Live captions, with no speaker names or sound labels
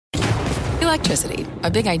Electricity,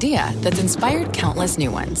 a big idea that's inspired countless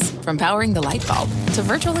new ones. From powering the light bulb to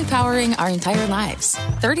virtually powering our entire lives.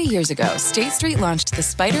 30 years ago, State Street launched the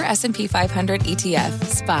Spider S&P 500 ETF,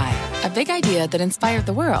 SPY. A big idea that inspired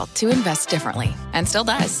the world to invest differently. And still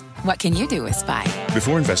does. What can you do with SPY?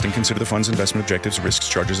 Before investing, consider the fund's investment objectives, risks,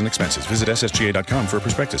 charges, and expenses. Visit ssga.com for a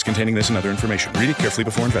prospectus containing this and other information. Read it carefully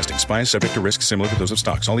before investing. SPY is subject to risks similar to those of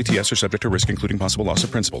stocks. All ETFs are subject to risk, including possible loss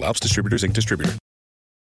of principal. Alps Distributors, Inc. Distributor.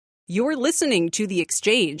 You're listening to The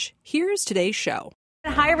Exchange. Here's today's show.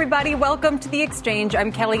 Hi, everybody. Welcome to The Exchange.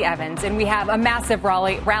 I'm Kelly Evans, and we have a massive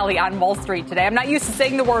rally on Wall Street today. I'm not used to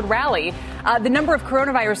saying the word rally. The number of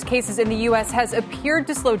coronavirus cases in the U.S. has appeared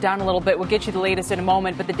to slow down a little bit. We'll get you the latest in a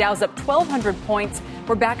moment, but the Dow's up 1,200 points.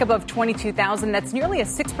 We're back above 22,000. That's nearly a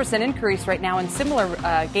 6% increase right now, and similar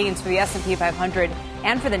gains for the S&P 500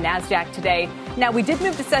 and for the NASDAQ today. Now, we did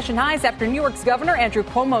move to session highs after New York's Governor Andrew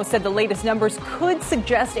Cuomo said the latest numbers could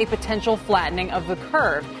suggest a potential flattening of the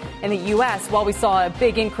curve. In the U.S., while we saw a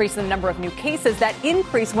big increase in the number of new cases, that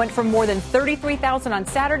increase went from more than 33,000 on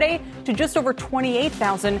Saturday to just over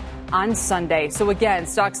 28,000 on Sunday. So again,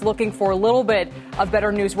 stocks looking for a little bit of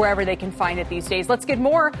better news wherever they can find it these days. Let's get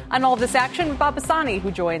more on all of this action with Bob Bassani,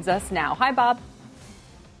 who joins us now. Hi, Bob.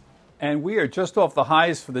 And we are just off the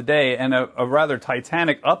highs for the day and a rather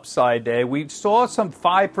titanic upside day. We saw some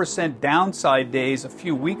 5% downside days a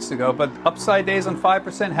few weeks ago, but upside days on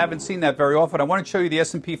 5%, haven't seen that very often. I want to show you the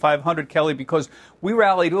S&P 500, Kelly, because we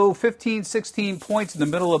rallied 15, 16 points in the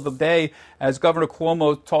middle of the day as Governor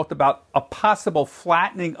Cuomo talked about a possible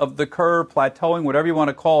flattening of the curve, plateauing, whatever you want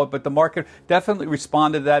to call it. But the market definitely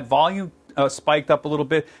responded to that. Volume spiked up a little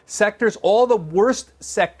bit. Sectors, all the worst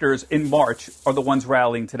sectors in March are the ones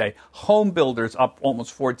rallying today. Home builders up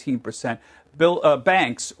almost 14%.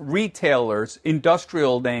 Banks, retailers,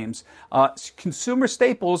 industrial names, consumer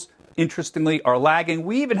staples, interestingly, are lagging.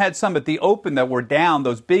 We even had some at the open that were down,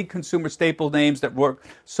 those big consumer staple names that worked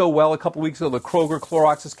so well a couple weeks ago, the Kroger,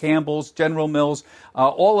 Clorox's, Campbell's, General Mills,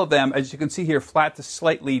 all of them, as you can see here, flat to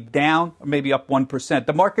slightly down, or maybe up 1%.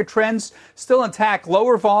 The market trends still intact,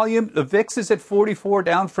 lower volume. The VIX is at 44,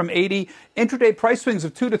 down from 80. Intraday price swings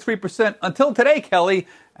of 2 to 3% until today, Kelly.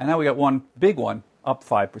 And now we got one big one, up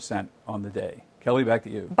 5% on the day. Kelly, back to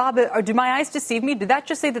you. Bob, do my eyes deceive me? Did that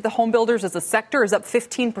just say that the home builders as a sector is up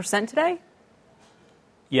 15% today?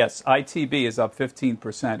 Yes, ITB is up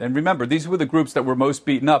 15%. And remember, these were the groups that were most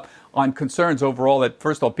beaten up on concerns overall that,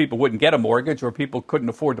 first of all, people wouldn't get a mortgage or people couldn't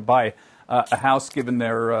afford to buy a house given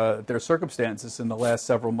their circumstances in the last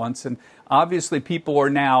several months. And obviously people are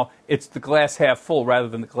now, it's the glass half full rather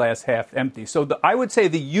than the glass half empty. So I would say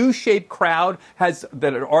the U-shaped crowd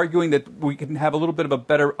that are arguing that we can have a little bit of a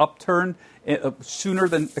better upturn sooner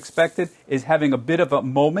than expected is having a bit of a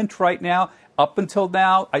moment right now. Up until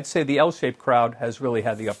now, I'd say the L-shaped crowd has really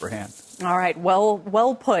had the upper hand. All right.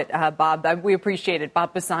 Well put, Bob. We appreciate it.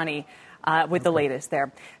 Bob Bassani with the latest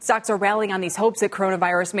there. Stocks are rallying on these hopes that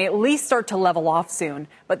coronavirus may at least start to level off soon.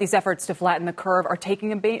 But these efforts to flatten the curve are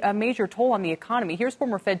taking a major toll on the economy. Here's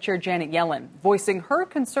former Fed Chair Janet Yellen voicing her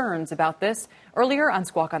concerns about this earlier on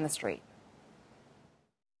Squawk on the Street.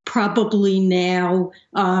 Probably now,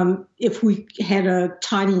 if we had a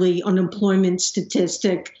timely unemployment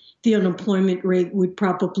statistic, the unemployment rate would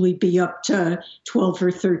probably be up to 12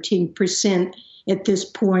 or 13% at this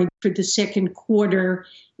point. For the second quarter,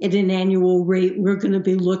 at an annual rate, we're going to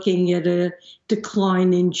be looking at a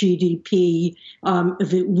decline in GDP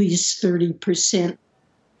of at least 30%.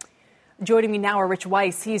 Joining me now are Rich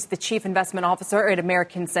Weiss. He's the Chief Investment Officer at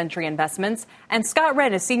American Century Investments, and Scott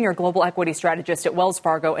Wren, a Senior Global Equity Strategist at Wells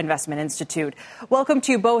Fargo Investment Institute. Welcome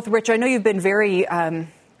to you both. Rich, I know you've been very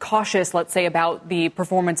cautious, let's say, about the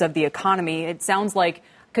performance of the economy. It sounds like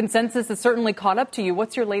consensus has certainly caught up to you.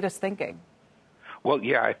 What's your latest thinking? Well,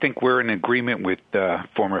 yeah, I think we're in agreement with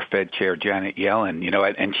former Fed Chair Janet Yellen,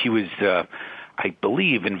 and she was, I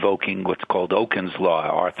believe, invoking what's called Oken's Law.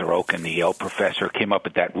 Arthur Oken, the Yale professor, came up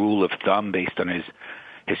with that rule of thumb based on his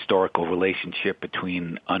historical relationship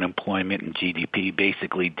between unemployment and GDP,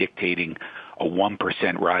 basically dictating a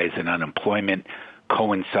 1% rise in unemployment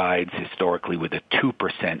coincides historically with a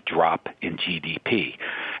 2% drop in GDP.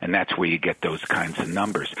 And that's where you get those kinds of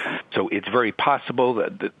numbers. So it's very possible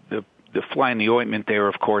that the fly in the ointment there,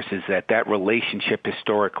 of course, is that relationship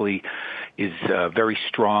historically is very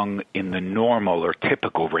strong in the normal or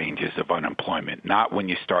typical ranges of unemployment, not when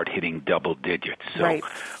you start hitting double digits. So right.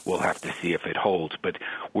 We'll have to see if it holds. But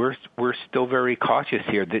we're still very cautious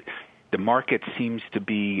here. The market seems to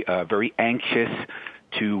be very anxious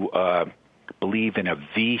to believe in a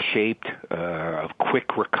V-shaped,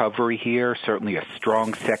 quick recovery here, certainly a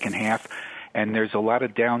strong second half. And there's a lot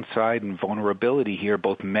of downside and vulnerability here,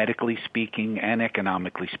 both medically speaking and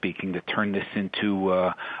economically speaking, to turn this into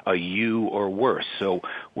a U or worse. So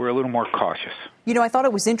we're a little more cautious. You know, I thought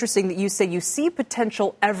it was interesting that you say you see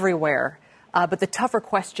potential everywhere, but the tougher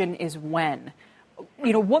question is when.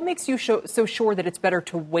 You know, what makes you so sure that it's better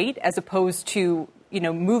to wait as opposed to,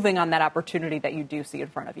 moving on that opportunity that you do see in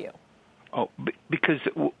front of you? Oh, because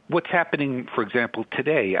what's happening, for example,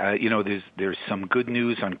 today, there's some good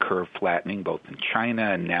news on curve flattening, both in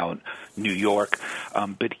China and now New York.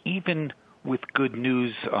 But even with good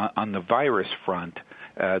news on the virus front,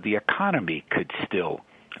 the economy could still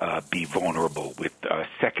be vulnerable with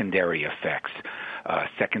secondary effects,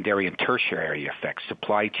 secondary and tertiary effects,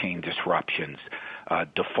 supply chain disruptions,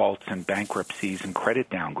 defaults and bankruptcies and credit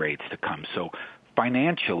downgrades to come. So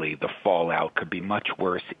financially, the fallout could be much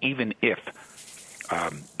worse, even if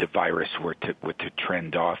the virus were to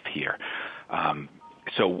trend off here.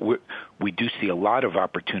 So we do see a lot of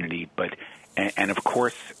opportunity, and of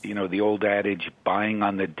course, the old adage, buying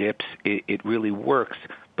on the dips, it really works.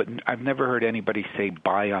 But I've never heard anybody say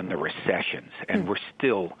buy on the recessions, and we're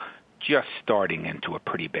still just starting into a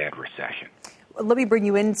pretty bad recession. Let me bring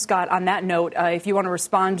you in, Scott, on that note. If you want to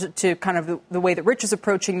respond to kind of the way that Rich is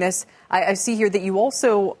approaching this, I see here that you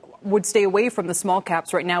also would stay away from the small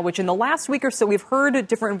caps right now, which in the last week or so we've heard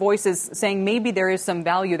different voices saying maybe there is some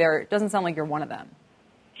value there. It doesn't sound like you're one of them.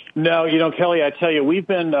 No, Kelly, I tell you, we've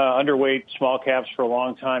been underweight small caps for a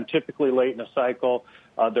long time, typically late in the cycle.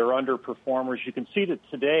 They're underperformers. You can see that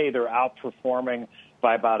today they're outperforming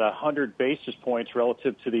by about 100 basis points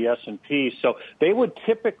relative to the S&P. So they would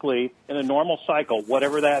typically, in a normal cycle,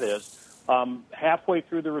 whatever that is, halfway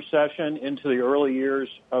through the recession into the early years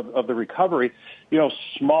of the recovery,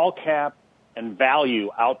 small cap and value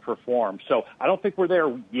outperform. So I don't think we're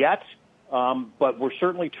there yet, but we're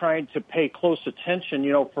certainly trying to pay close attention.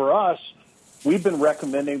 For us, we've been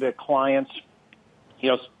recommending that clients,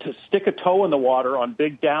 to stick a toe in the water on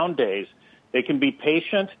big down days. They can be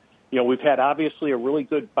patient. We've had obviously a really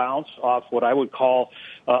good bounce off what I would call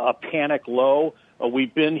a panic low.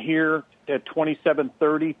 We've been here at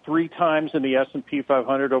 2730 three times in the S&P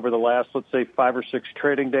 500 over the last, let's say, 5 or 6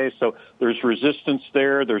 trading days. So there's resistance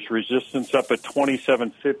there. There's resistance up at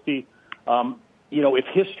 2750. If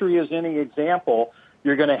history is any example,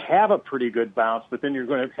 you're going to have a pretty good bounce, but then you're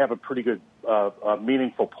going to have a pretty good,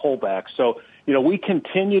 meaningful pullback. So, we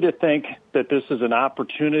continue to think that this is an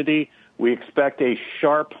opportunity. We expect a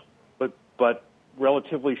sharp but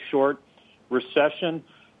relatively short recession.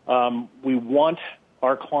 We want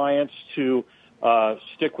our clients to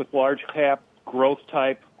stick with large cap, growth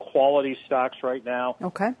type, quality stocks right now.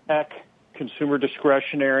 Okay. Tech, consumer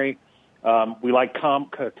discretionary. We like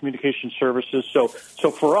communication services. So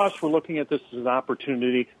for us, we're looking at this as an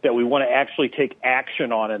opportunity that we want to actually take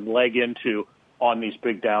action on and leg into on these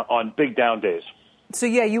big down days. So,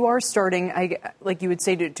 yeah, you are starting, like you would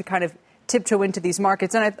say, to kind of tiptoe into these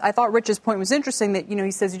markets. And I thought Rich's point was interesting that,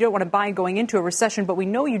 he says you don't want to buy going into a recession, but we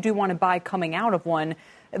know you do want to buy coming out of one.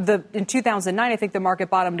 In 2009, I think the market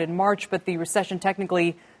bottomed in March, but the recession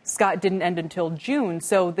technically, Scott, didn't end until June.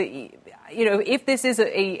 So, if this is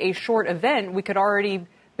a short event, we could already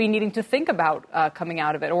be needing to think about coming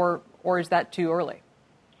out of it, or is that too early?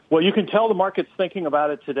 Well, you can tell the market's thinking about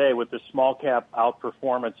it today with the small cap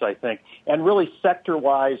outperformance, I think, and really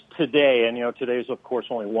sector-wise today, and today's, of course,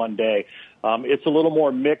 only one day. It's a little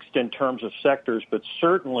more mixed in terms of sectors, but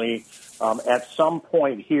certainly at some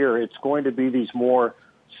point here, it's going to be these more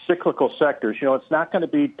cyclical sectors. It's not going to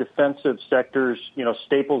be defensive sectors,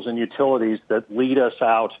 staples and utilities that lead us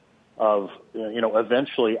out of,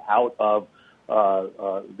 eventually out of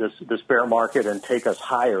this bear market and take us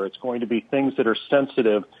higher. It's going to be things that are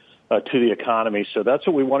sensitive to the economy. So that's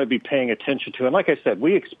what we want to be paying attention to. And like I said,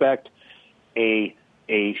 we expect a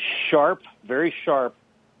sharp, very sharp,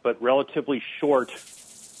 but relatively short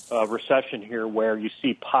recession here where you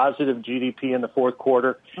see positive GDP in the fourth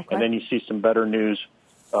quarter, and then you see some better news,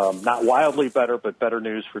 not wildly better, but better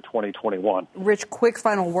news for 2021. Rich, quick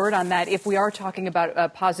final word on that. If we are talking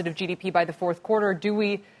about positive GDP by the fourth quarter,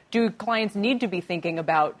 do clients need to be thinking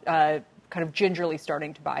about kind of gingerly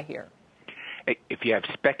starting to buy here? If you have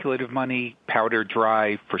speculative money, powder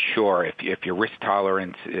dry, for sure. If your risk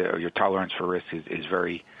tolerance, or your tolerance for risk is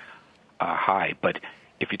very high. But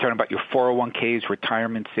if you're talking about your 401ks,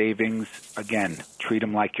 retirement savings, again, treat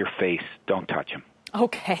them like your face. Don't touch them.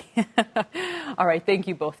 Okay. All right. Thank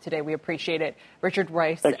you both today. We appreciate it. Richard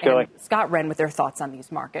Rice Thanks, and Kelly. Scott Wren with their thoughts on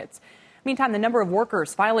these markets. Meantime, the number of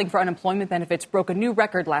workers filing for unemployment benefits broke a new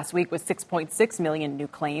record last week with 6.6 million new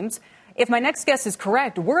claims. If my next guess is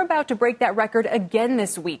correct, we're about to break that record again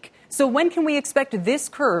this week. So when can we expect this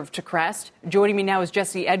curve to crest? Joining me now is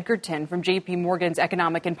Jesse Edgerton from J.P. Morgan's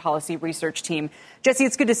Economic and Policy Research Team. Jesse,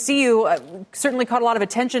 it's good to see you. Certainly caught a lot of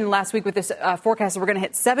attention last week with this forecast that we're going to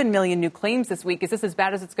hit 7 million new claims this week. Is this as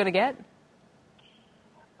bad as it's going to get?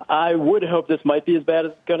 I would hope this might be as bad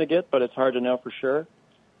as it's going to get, but it's hard to know for sure.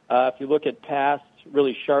 If you look at past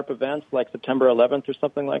really sharp events like September 11th or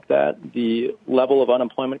something like that, the level of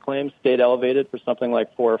unemployment claims stayed elevated for something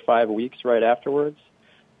like 4 or 5 weeks right afterwards.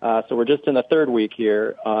 So we're just in the third week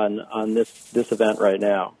here on this event right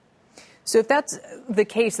now. So if that's the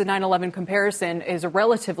case, the 9/11 comparison is a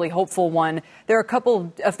relatively hopeful one. There are a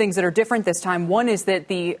couple of things that are different this time. One is that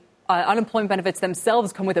the unemployment benefits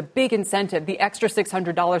themselves come with a big incentive, the extra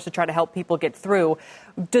 $600 to try to help people get through,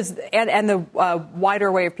 and the wider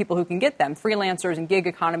array of people who can get them, freelancers and gig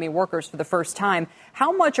economy workers for the first time.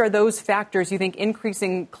 How much are those factors, you think,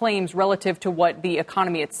 increasing claims relative to what the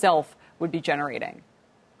economy itself would be generating?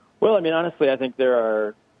 Well, I mean, honestly, I think there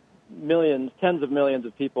are millions, tens of millions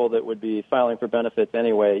of people that would be filing for benefits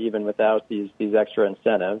anyway, even without these extra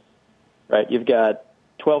incentives, right? You've got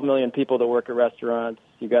 12 million people that work at restaurants.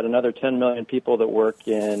 You've got another 10 million people that work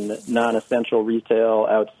in non-essential retail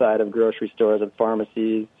outside of grocery stores and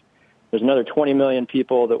pharmacies. There's another 20 million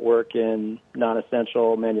people that work in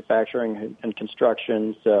non-essential manufacturing and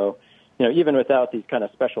construction. So, you know, even without these kind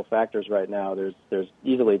of special factors right now, there's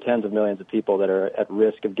easily tens of millions of people that are at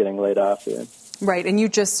risk of getting laid off here. Right. And you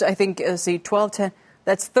just, I think, 10,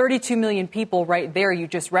 that's 32 million people right there you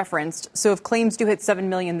just referenced. So if claims do hit 7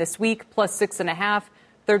 million this week, plus 6.5,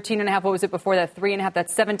 13.5, what was it before that? 3.5,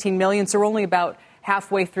 that's 17 million. So we're only about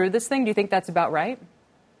halfway through this thing. Do you think that's about right?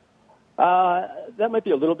 That might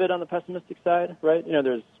be a little bit on the pessimistic side, right? You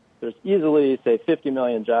know, there's easily, say, 50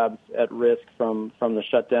 million jobs at risk from the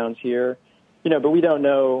shutdowns here. You know, but we don't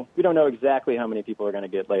know exactly how many people are going to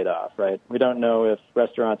get laid off, right? We don't know if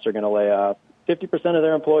restaurants are going to lay off 50% of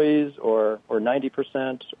their employees or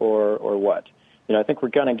 90% or what. You know, I think we're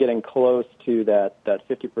kind of getting close to that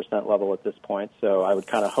 50% level at this point. So I would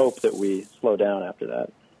kind of hope that we slow down after that.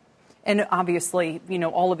 And obviously, you know,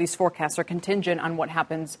 all of these forecasts are contingent on what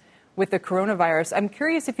happens with the coronavirus. I'm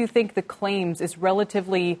curious if you think the claims is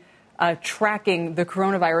relatively tracking the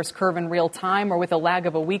coronavirus curve in real time or with a lag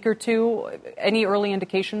of a week or two. Any early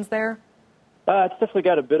indications there? It's definitely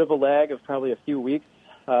got a bit of a lag of probably a few weeks.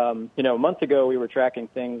 You know, a month ago we were tracking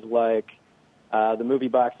things like the movie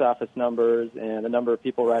box office numbers and the number of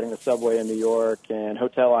people riding the subway in New York and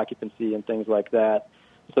hotel occupancy and things like that.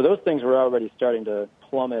 So those things were already starting to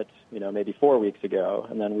plummet, you know, maybe 4 weeks ago.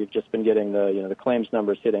 And then we've just been getting the claims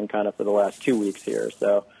numbers hitting kind of for the last 2 weeks here.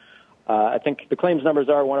 So I think the claims numbers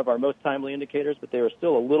are one of our most timely indicators, but they were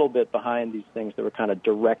still a little bit behind these things that were kind of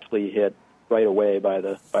directly hit right away by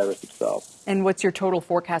the virus itself. And what's your total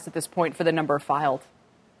forecast at this point for the number filed?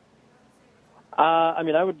 I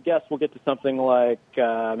mean, I would guess we'll get to something like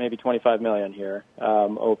maybe 25 million here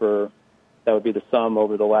that would be the sum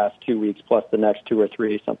over the last 2 weeks plus the next 2 or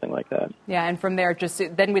 3, something like that. Yeah, and from there,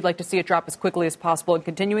 then we'd like to see it drop as quickly as possible in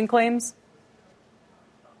continuing claims?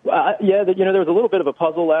 Yeah, there was a little bit of a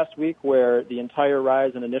puzzle last week where the entire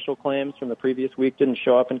rise in initial claims from the previous week didn't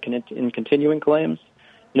show up in continuing claims.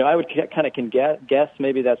 You know, I would kind of guess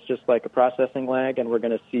maybe that's just like a processing lag, and we're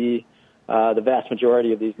going to see the vast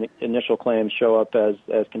majority of these initial claims show up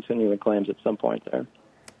as continuing claims at some point there.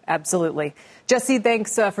 Absolutely. Jesse,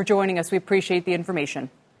 thanks for joining us. We appreciate the information.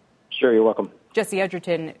 Sure, you're welcome. Jesse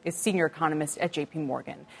Edgerton is senior economist at J.P.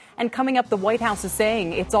 Morgan. And coming up, the White House is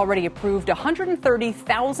saying it's already approved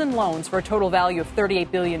 130,000 loans for a total value of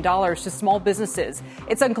 $38 billion to small businesses.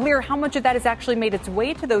 It's unclear how much of that has actually made its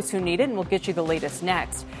way to those who need it, and we'll get you the latest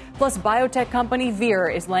next. Plus, biotech company Vir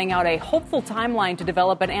is laying out a hopeful timeline to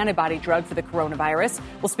develop an antibody drug for the coronavirus.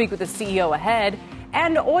 We'll speak with the CEO ahead.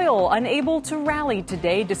 And oil unable to rally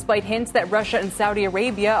today, despite hints that Russia and Saudi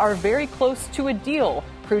Arabia are very close to a deal.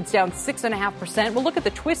 Crude's down 6.5%. We'll look at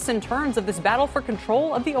the twists and turns of this battle for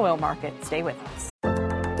control of the oil market. Stay with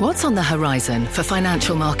us. What's on the horizon for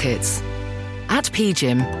financial markets? At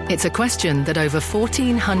PGIM, it's a question that over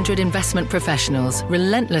 1,400 investment professionals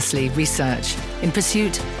relentlessly research in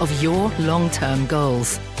pursuit of your long-term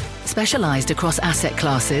goals. Specialized across asset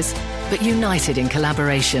classes, but united in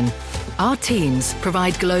collaboration, our teams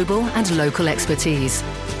provide global and local expertise.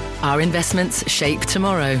 Our investments shape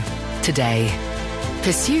tomorrow, today.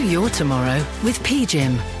 Pursue your tomorrow with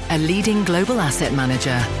PGIM, a leading global asset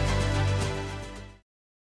manager.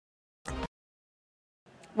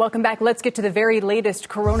 Welcome back. Let's get to the very latest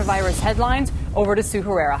coronavirus headlines. Over to Sue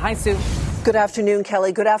Herrera. Hi, Sue. Good afternoon,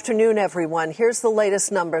 Kelly. Good afternoon, everyone. Here's the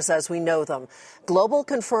latest numbers as we know them. Global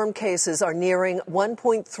confirmed cases are nearing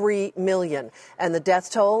 1.3 million, and the death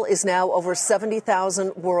toll is now over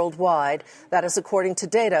 70,000 worldwide. That is according to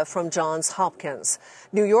data from Johns Hopkins.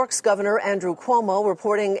 New York's Governor Andrew Cuomo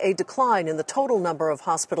reporting a decline in the total number of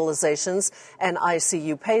hospitalizations and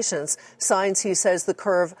ICU patients, signs he says the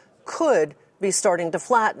curve could be starting to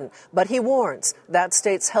flatten. But he warns that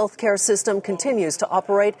state's healthcare system continues to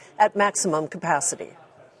operate at maximum capacity.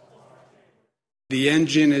 The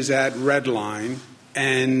engine is at red line,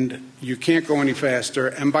 and you can't go any faster.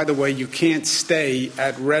 And by the way, you can't stay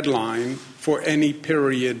at red line for any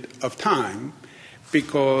period of time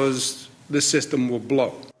because the system will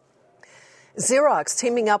blow. Xerox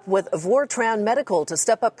teaming up with Vortran Medical to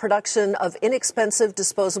step up production of inexpensive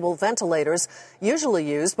disposable ventilators usually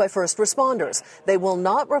used by first responders. They will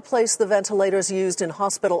not replace the ventilators used in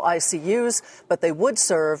hospital ICUs, but they would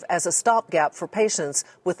serve as a stopgap for patients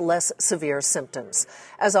with less severe symptoms.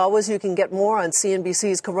 As always, you can get more on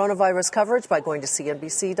CNBC's coronavirus coverage by going to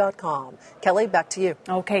CNBC.com. Kelly, back to you.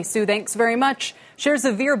 Okay, Sue, thanks very much. Shares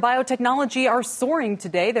of Vir Biotechnology are soaring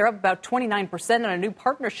today. They're up about 29% on a new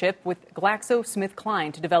partnership with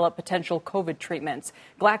GlaxoSmithKline to develop potential COVID treatments.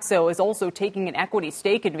 Glaxo is also taking an equity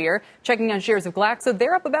stake in Vir. Checking on shares of Glaxo,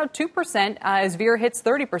 they're up about 2% as Vir hits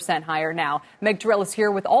 30% higher now. Meg Terrell is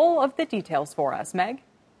here with all of the details for us. Meg?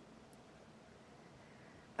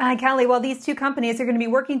 Kelly, well, these two companies are going to be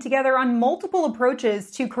working together on multiple approaches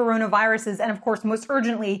to coronaviruses and, of course, most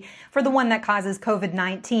urgently for the one that causes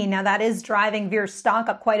COVID-19. Now, that is driving Vir's stock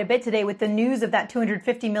up quite a bit today with the news of that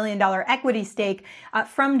 $250 million equity stake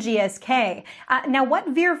from GSK. Now, what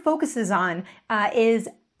Vir focuses on is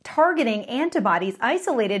targeting antibodies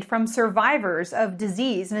isolated from survivors of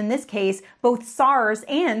disease, and in this case, both SARS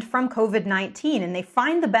and from COVID-19. And they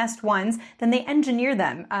find the best ones, then they engineer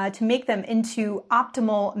them to make them into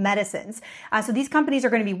optimal medicines. So these companies are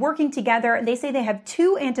going to be working together. They say they have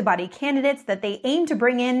 2 antibody candidates that they aim to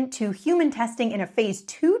bring into human testing in a phase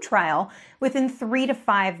 2 trial within 3 to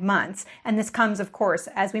 5 months. And this comes, of course,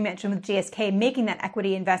 as we mentioned, with GSK making that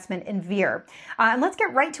equity investment in Vir. And let's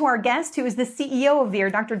get right to our guest, who is the CEO of Vir,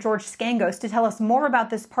 Dr. George Scangos, to tell us more about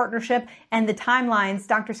this partnership and the timelines.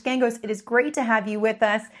 Dr. Scangos, it is great to have you with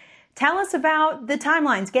us. Tell us about the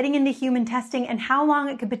timelines, getting into human testing, and how long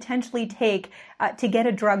it could potentially take to get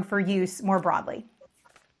a drug for use more broadly.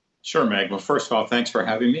 Sure, Meg. Well, first of all, thanks for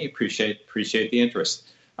having me. Appreciate the interest.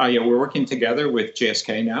 We're working together with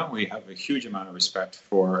GSK now. We have a huge amount of respect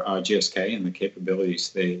for GSK and the capabilities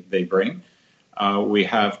they bring. We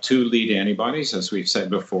have 2 lead antibodies, as we've said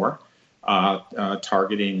before,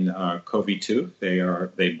 targeting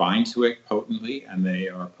CoV-2. They bind to it potently, and they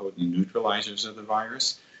are potent neutralizers of the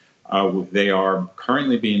virus. They are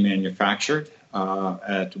currently being manufactured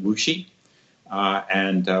at WuXi,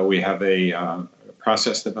 and we have a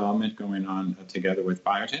process development going on together with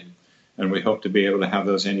Biogen. And we hope to be able to have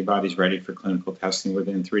those antibodies ready for clinical testing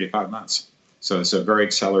within 3 to 5 months. So it's a very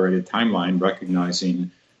accelerated timeline,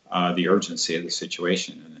 recognizing the urgency of the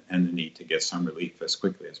situation and the need to get some relief as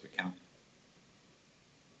quickly as we can.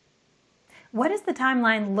 What does the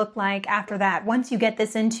timeline look like after that? Once you get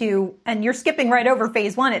this into, and you're skipping right over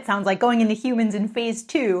phase 1, it sounds like, going into humans in phase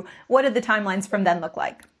 2, what do the timelines from then look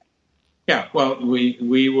like? Yeah, well,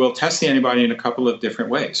 we will test the antibody in a couple of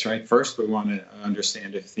different ways, right? First, we want to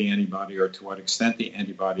understand if the antibody, or to what extent the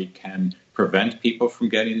antibody, can prevent people from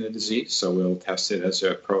getting the disease. So we'll test it as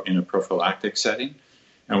in a prophylactic setting.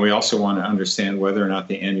 And we also want to understand whether or not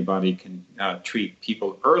the antibody can treat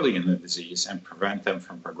people early in the disease and prevent them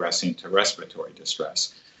from progressing to respiratory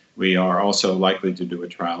distress. We are also likely to do a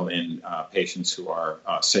trial in patients who are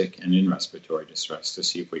sick and in respiratory distress to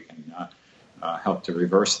see if we can help to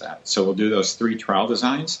reverse that. So we'll do those 3 trial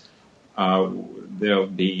designs. There'll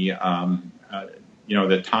be,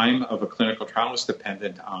 the time of a clinical trial is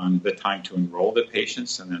dependent on the time to enroll the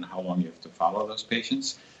patients and then how long you have to follow those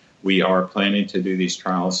patients. We are planning to do these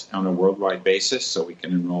trials on a worldwide basis so we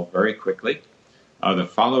can enroll very quickly. The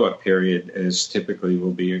follow-up period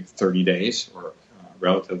will be 30 days, or a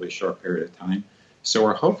relatively short period of time. So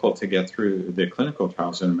we're hopeful to get through the clinical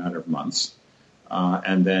trials in a matter of months.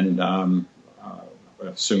 And then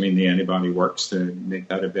assuming the antibody works, to make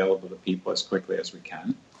that available to people as quickly as we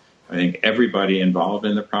can. I think everybody involved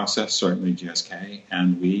in the process, certainly GSK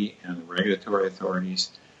and we and the regulatory authorities,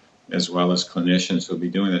 as well as clinicians who will be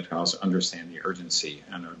doing the trials, understand the urgency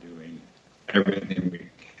and are doing everything we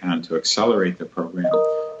can to accelerate the program,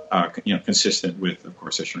 consistent with, of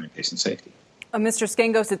course, assuring patient safety. Mr.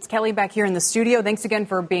 Skangos, it's Kelly back here in the studio. Thanks again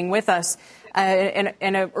for being with us. And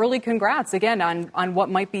an early congrats, again, on what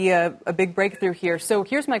might be a big breakthrough here. So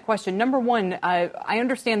here's my question. Number one, I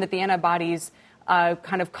understand that the antibodies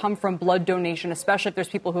kind of come from blood donation, especially if there's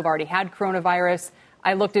people who've already had coronavirus.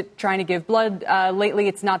 I looked at trying to give blood lately.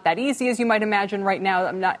 It's not that easy, as you might imagine right now.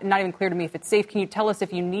 I'm not even clear to me if it's safe. Can you tell us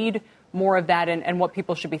if you need more of that and what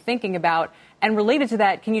people should be thinking about? And related to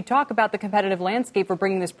that, can you talk about the competitive landscape for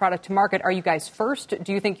bringing this product to market? Are you guys first?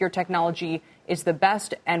 Do you think your technology is the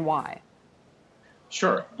best, and why?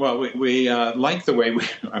 Sure. Well, we like the way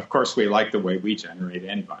we like the way we generate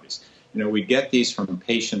antibodies. We get these from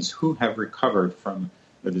patients who have recovered from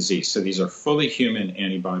the disease. So these are fully human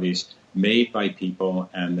antibodies made by people,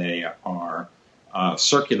 and they are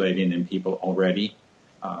circulating in people already.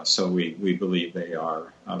 So we believe they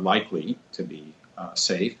are likely to be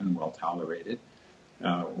safe and well tolerated.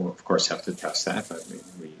 We'll, of course, have to test that, but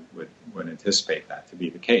we would anticipate that to be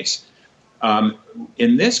the case.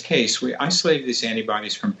 In this case, we isolated these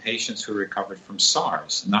antibodies from patients who recovered from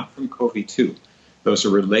SARS, not from COVID-2. Those are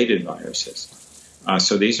related viruses.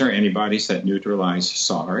 So these are antibodies that neutralize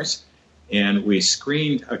SARS, and we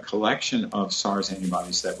screened a collection of SARS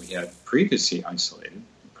antibodies that we had previously isolated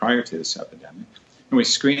prior to this epidemic, and we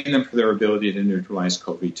screened them for their ability to neutralize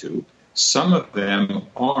COVID-2. Some of them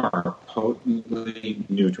are potently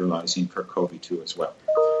neutralizing for COVID-2 as well.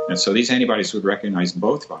 And so these antibodies would recognize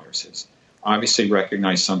both viruses, obviously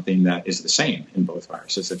recognize something that is the same in both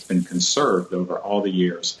viruses. It's been conserved over all the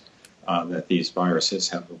years that these viruses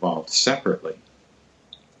have evolved separately.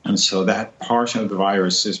 And so that portion of the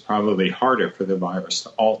virus is probably harder for the virus to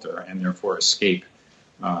alter and therefore escape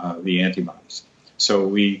the antibodies. So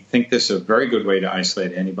we think this is a very good way to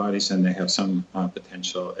isolate antibodies, and they have some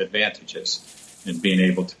potential advantages in being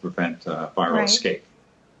able to prevent viral escape.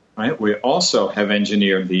 Right? We also have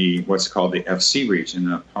engineered what's called the FC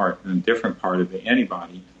region, a different part of the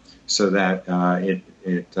antibody, so that it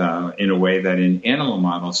in a way that in animal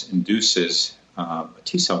models induces a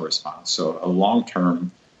T-cell response, so a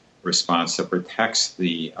long-term response that protects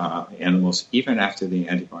the animals even after the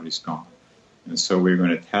antibody's gone. And so we're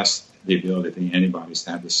going to test the ability of the antibodies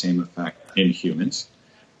to have the same effect in humans.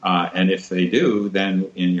 And if they do,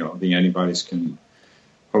 then the antibodies can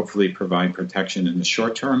hopefully provide protection in the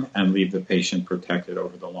short term and leave the patient protected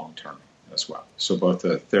over the long term as well. So both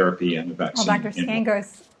the therapy and the vaccine. Well, Dr.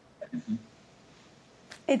 Skangos,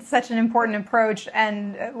 it's such an important approach,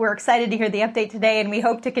 and we're excited to hear the update today, and we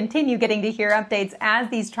hope to continue getting to hear updates as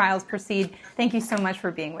these trials proceed. Thank you so much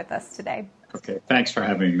for being with us today. Okay, thanks for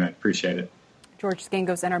having me. I appreciate it. George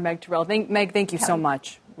Skangos and our Meg Terrell. Meg, thank you so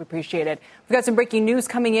much. We appreciate it. We've got some breaking news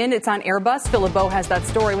coming in. It's on Airbus. Phil LeBeau has that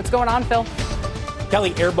story. What's going on, Phil?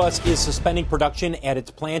 Kelly, Airbus is suspending production at its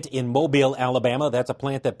plant in Mobile, Alabama. That's a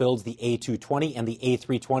plant that builds the A220 and the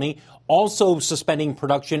A320. Also suspending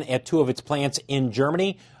production at two of its plants in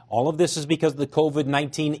Germany. All of this is because of the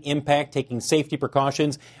COVID-19 impact, taking safety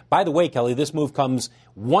precautions. By the way, Kelly, this move comes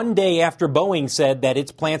one day after Boeing said that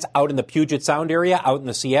its plants out in the Puget Sound area, out in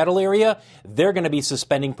the Seattle area, they're going to be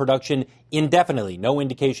suspending production indefinitely. No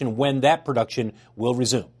indication when that production will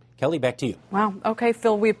resume. Kelly, back to you. Wow. Okay,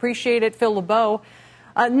 Phil, we appreciate it. Phil LeBeau.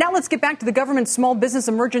 Now let's get back to the government's Small Business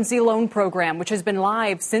Emergency Loan Program, which has been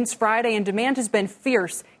live since Friday, and demand has been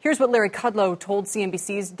fierce. Here's what Larry Kudlow told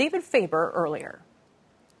CNBC's David Faber earlier.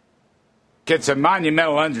 It's a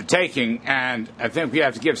monumental undertaking, and I think we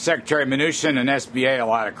have to give Secretary Mnuchin and SBA a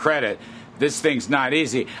lot of credit. This thing's not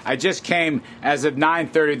easy. I just came as of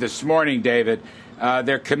 9:30 this morning, David.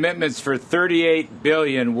 Their commitments for $38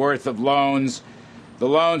 billion worth of loans. The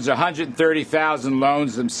loans, 130,000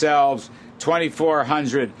 loans themselves,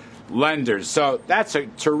 2,400 lenders. So that's a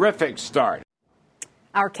terrific start.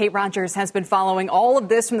 Our Kate Rogers has been following all of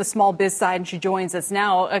this from the small biz side, and she joins us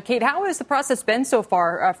now. Kate, how has the process been so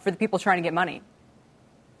far for the people trying to get money?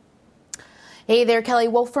 Hey there, Kelly.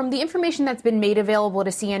 Well, from the information that's been made available to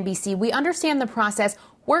CNBC, we understand the process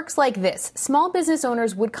works like this. Small business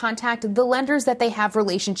owners would contact the lenders that they have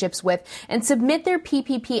relationships with and submit their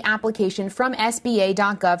PPP application from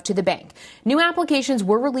SBA.gov to the bank. New applications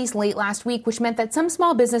were released late last week, which meant that some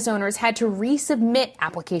small business owners had to resubmit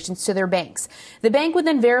applications to their banks. The bank would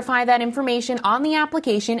then verify that information on the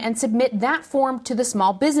application and submit that form to the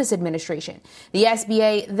Small Business Administration. The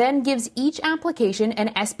SBA then gives each application an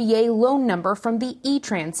SBA loan number from the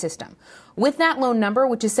E-Trans system. With that loan number,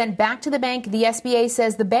 which is sent back to the bank, the SBA says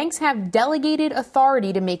says the banks have delegated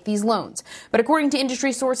authority to make these loans. But according to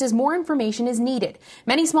industry sources, more information is needed.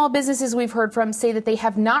 Many small businesses we've heard from say that they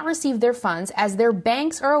have not received their funds as their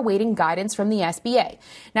banks are awaiting guidance from the SBA.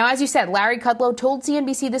 Now, as you said, Larry Kudlow told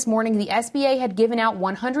CNBC this morning the SBA had given out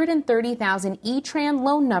 130,000 E-Tran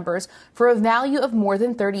loan numbers for a value of more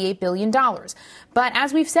than $38 billion. But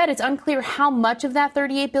as we've said, it's unclear how much of that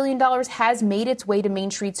 $38 billion has made its way to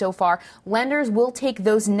Main Street so far. Lenders will take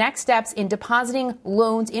those next steps in depositing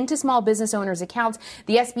loans into small business owners' accounts.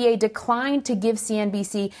 The SBA declined to give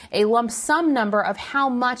CNBC a lump sum number of how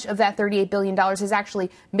much of that $38 billion has actually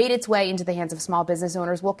made its way into the hands of small business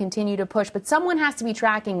owners. We'll continue to push, but someone has to be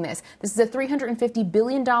tracking this. This is a $350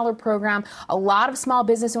 billion program. A lot of small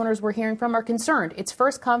business owners we're hearing from are concerned. It's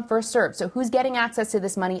first come, first served. So who's getting access to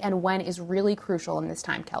this money and when is really crucial in this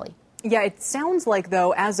time, Kelly? Yeah, it sounds like,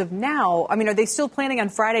 though, as of now, I mean, are they still planning on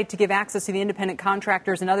Friday to give access to the independent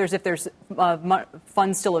contractors and others if there's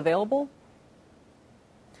funds still available?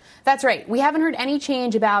 That's right. We haven't heard any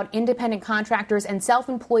change about independent contractors and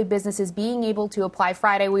self-employed businesses being able to apply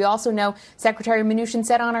Friday. We also know Secretary Mnuchin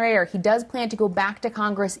said on our air he does plan to go back to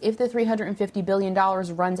Congress if the $350 billion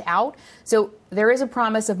runs out. So there is a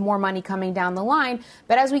promise of more money coming down the line.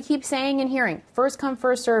 But as we keep saying and hearing, first come,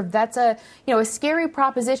 first served, that's a scary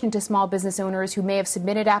proposition to small business owners who may have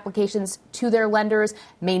submitted applications to their lenders,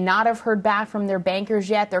 may not have heard back from their bankers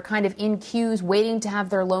yet. They're kind of in queues waiting to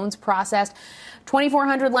have their loans processed.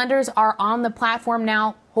 2,400 lenders are on the platform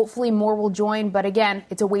now. Hopefully more will join. But again,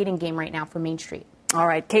 it's a waiting game right now for Main Street. All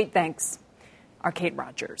right, Kate, thanks. Our Kate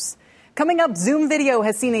Rogers. Coming up, Zoom video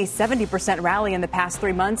has seen a 70% rally in the past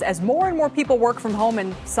 3 months as more and more people work from home,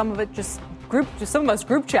 and some of us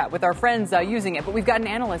group chat with our friends using it. But we've got an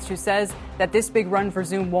analyst who says that this big run for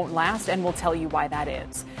Zoom won't last, and we'll tell you why that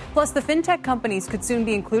is. Plus, the fintech companies could soon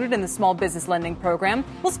be included in the small business lending program.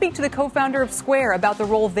 We'll speak to the co-founder of Square about the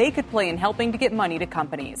role they could play in helping to get money to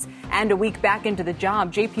companies. And a week back into the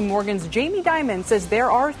job, J.P. Morgan's Jamie Dimon says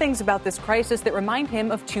there are things about this crisis that remind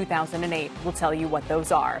him of 2008. We'll tell you what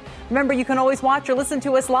those are. Remember, you can always watch or listen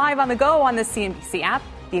to us live on the go on the CNBC app.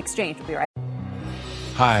 The Exchange will be right back.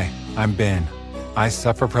 Hi, I'm Ben. I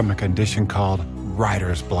suffer from a condition called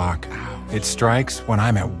writer's block. It strikes when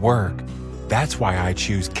I'm at work. That's why I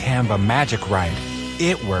choose Canva Magic Write.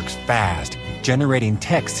 It works fast, generating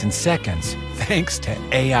text in seconds, thanks to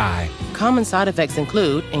AI. Common side effects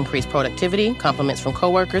include increased productivity, compliments from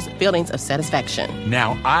coworkers, feelings of satisfaction.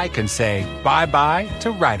 Now I can say bye-bye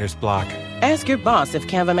to writer's block. Ask your boss if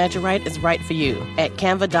Canva Magic Write is right for you at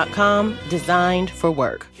canva.com, designed for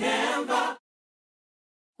work. Canva.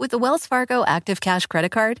 With the Wells Fargo Active Cash Credit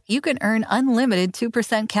Card, you can earn unlimited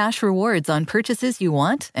 2% cash rewards on purchases you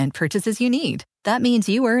want and purchases you need. That means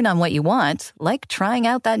you earn on what you want, like trying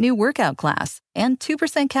out that new workout class, and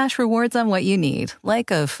 2% cash rewards on what you need, like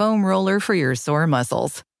a foam roller for your sore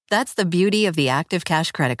muscles. That's the beauty of the Active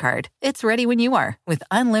Cash Credit Card. It's ready when you are, with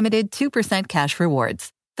unlimited 2% cash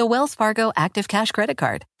rewards. The Wells Fargo Active Cash Credit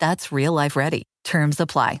Card. That's real life ready. Terms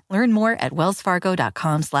apply. Learn more at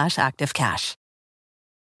wellsfargo.com/activecash.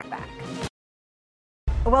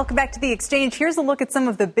 Welcome back to The Exchange. Here's a look at some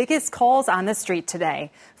of the biggest calls on the street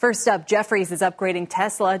today. First up, Jefferies is upgrading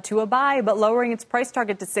Tesla to a buy, but lowering its price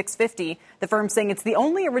target to $650. The firm saying it's the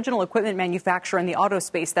only original equipment manufacturer in the auto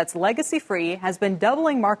space that's legacy-free, has been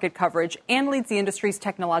doubling market coverage, and leads the industry's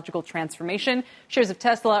technological transformation. Shares of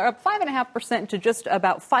Tesla are up 5.5% to just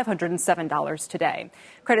about $507 today.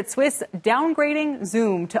 Credit Suisse downgrading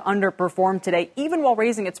Zoom to underperform today, even while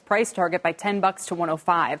raising its price target by $10 to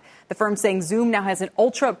 $105. The firm saying Zoom now has an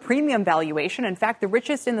ultra premium valuation, in fact, the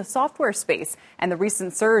richest in the software space. And the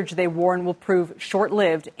recent surge, they warn, will prove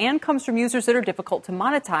short-lived and comes from users that are difficult to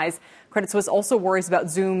monetize. Credit Suisse also worries about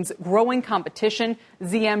Zoom's growing competition.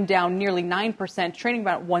 ZM down nearly 9%, trading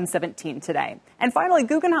about 117 today. And finally,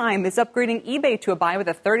 Guggenheim is upgrading eBay to a buy with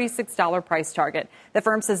a $36 price target. The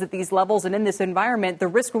firm says at these levels and in this environment, the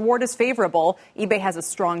risk-reward is favorable. eBay has a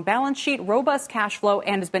strong balance sheet, robust cash flow,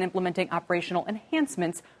 and has been implementing operational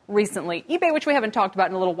enhancements recently. eBay, which we haven't talked about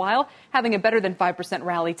in a little while, having a better than 5%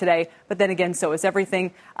 rally today. But then again, so is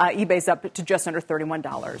everything. eBay's up to just under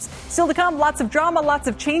 $31. Still to come, lots of drama, lots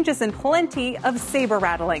of changes, and plenty of saber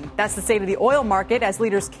rattling. That's the state of the oil market as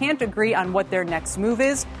leaders can't agree on what their next move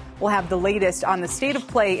is. We'll have the latest on the state of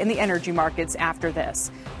play in the energy markets after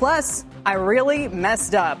this. Plus, I really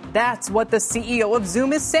messed up. That's what the CEO of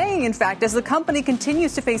Zoom is saying. In fact, as the company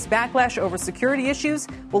continues to face backlash over security issues,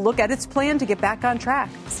 we'll look at its plan to get back on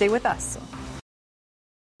track. Stay with us.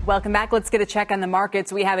 Welcome back. Let's get a check on the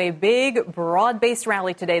markets. We have a big, broad-based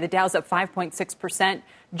rally today. The Dow's up 5.6%.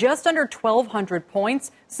 just under 1,200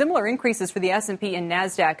 points. Similar increases for the S&P and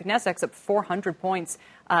NASDAQ. NASDAQ's up 400 points.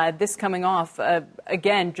 This coming off,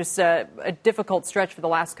 again, just a difficult stretch for the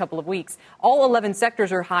last couple of weeks. All 11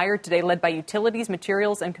 sectors are higher today, led by utilities,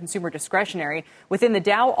 materials, and consumer discretionary. Within the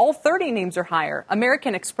Dow, all 30 names are higher.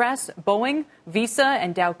 American Express, Boeing, Visa,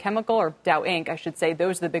 and Dow Chemical, or Dow Inc., I should say,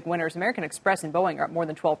 those are the big winners. American Express and Boeing are up more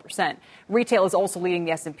than 12%. Retail is also leading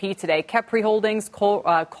the S&P today. Capri Holdings,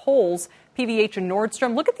 Kohl's, PVH, and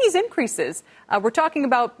Nordstrom. Look at these increases. We're talking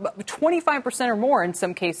about 25% or more in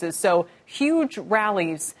some cases. So huge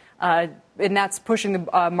rallies, and that's pushing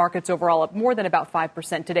the markets overall up more than about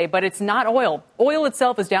 5% today. But it's not oil. Oil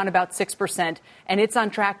itself is down about 6%, and it's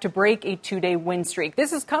on track to break a 2-day win streak.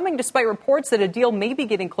 This is coming despite reports that a deal may be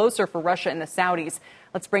getting closer for Russia and the Saudis.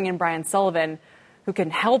 Let's bring in Brian Sullivan, who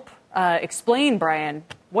can help explain, Brian,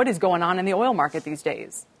 what is going on in the oil market these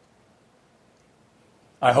days.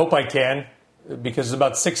 I hope I can, because there's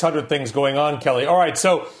about 600 things going on, Kelly. All right,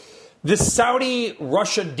 so this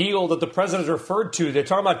Saudi-Russia deal that the president referred to, they're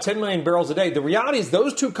talking about 10 million barrels a day. The reality is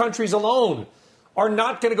those two countries alone are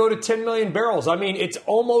not going to go to 10 million barrels. I mean, it's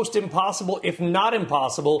almost impossible, if not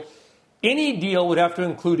impossible. Any deal would have to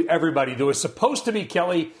include everybody. There was supposed to be,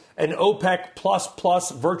 Kelly, an OPEC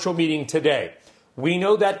plus virtual meeting today. We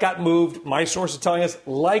know that got moved. My source is telling us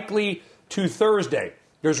likely to Thursday.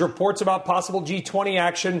 There's reports about possible G20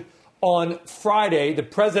 action on Friday. The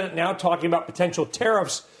president now talking about potential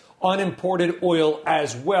tariffs on imported oil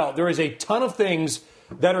as well. There is a ton of things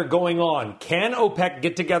that are going on. Can OPEC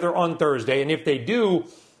get together on Thursday? And if they do,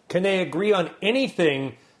 can they agree on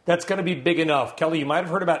anything that's going to be big enough? Kelly, you might have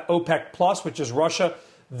heard about OPEC Plus, which is Russia.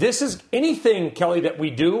 This is anything, Kelly, that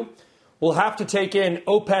we do, we'll have to take in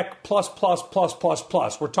OPEC plus.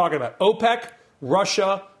 We're talking about OPEC,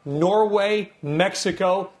 Russia, Norway,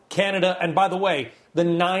 Mexico, Canada, and by the way, the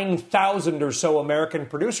 9,000 or so American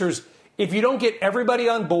producers. If you don't get everybody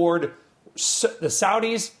on board, the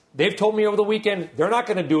Saudis, they've told me over the weekend, they're not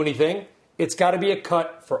going to do anything. It's got to be a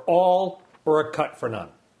cut for all or a cut for none.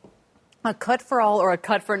 A cut for all or a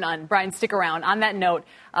cut for none. Brian, stick around. On that note,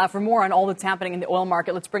 for more on all that's happening in the oil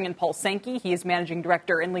market, let's bring in Paul Sankey. He is managing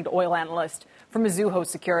director and lead oil analyst for Mizuho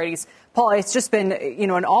Securities. Paul, it's just been,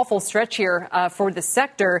 an awful stretch here for the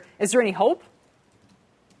sector. Is there any hope?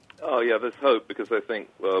 Oh, yeah, there's hope because I think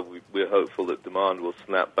we're hopeful that demand will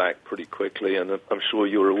snap back pretty quickly. And I'm sure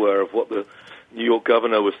you're aware of what the New York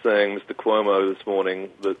governor was saying, Mr. Cuomo, this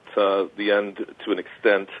morning, that the end, to an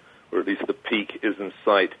extent, or at least the peak, is in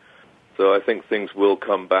sight. So I think things will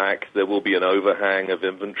come back. There will be an overhang of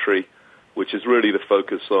inventory, which is really the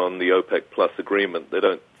focus on the OPEC Plus agreement. I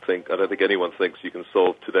don't think anyone thinks you can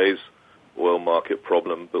solve today's oil market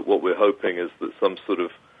problem. But what we're hoping is that some sort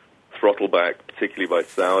of throttle back, particularly by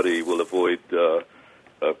Saudi, will avoid a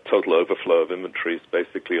total overflow of inventories,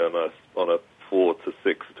 basically on a 4 to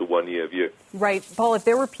 6 to 1 year view. Right, Paul. If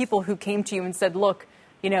there were people who came to you and said, "Look,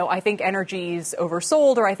 I think energy's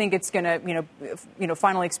oversold, or I think it's going to,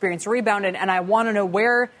 finally experience a rebound, and I want to know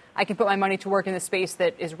where I can put my money to work in the space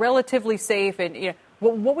that is relatively safe," and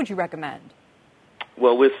what would you recommend?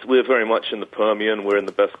 Well, we're very much in the Permian. We're in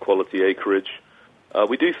the best quality acreage.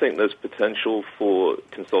 We do think there's potential for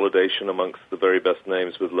consolidation amongst the very best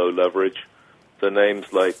names with low leverage. The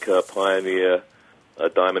names like Pioneer,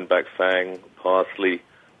 Diamondback Fang, Parsley,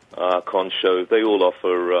 Concho, they all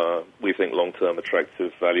offer, we think, long-term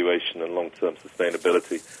attractive valuation and long-term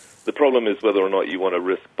sustainability. The problem is whether or not you want to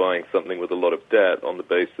risk buying something with a lot of debt on the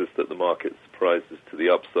basis that the market surprises to the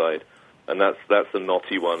upside. And that's a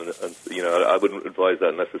knotty one. And I wouldn't advise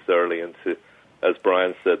that necessarily into, as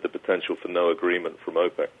Brian said, the potential for no agreement from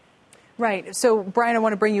OPEC. Right. So, Brian, I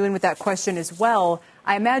want to bring you in with that question as well.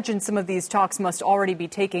 I imagine some of these talks must already be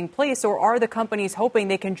taking place, or are the companies hoping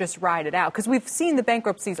they can just ride it out? Because we've seen the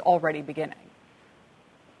bankruptcies already beginning.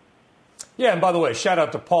 Yeah, and by the way, shout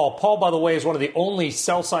out to Paul. Paul, by the way, is one of the only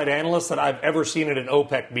sell-side analysts that I've ever seen at an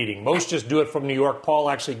OPEC meeting. Most just do it from New York. Paul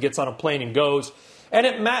actually gets on a plane and goes. And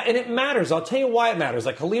it matters. I'll tell you why it matters.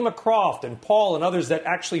 Like Halima Croft and Paul and others that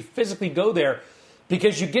actually physically go there,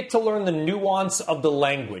 because you get to learn the nuance of the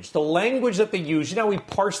language that they use. We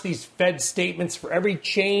parse these Fed statements for every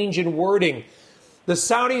change in wording. The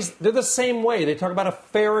Saudis, they're the same way. They talk about a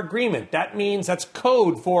fair agreement. That means that's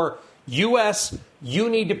code for U.S., you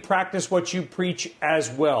need to practice what you preach as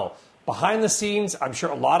well. Behind the scenes, I'm sure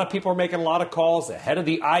a lot of people are making a lot of calls. The head of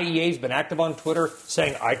the IEA has been active on Twitter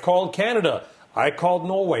saying, I called Canada, I called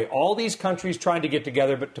Norway, all these countries trying to get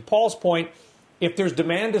together. But to Paul's point, if there's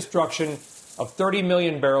demand destruction of 30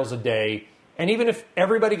 million barrels a day, and even if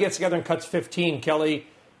everybody gets together and cuts 15, Kelly,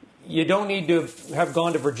 you don't need to have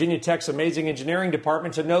gone to Virginia Tech's amazing engineering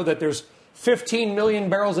department to know that there's 15 million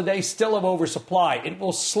barrels a day still of oversupply. It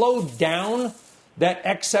will slow down that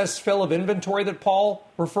excess fill of inventory that Paul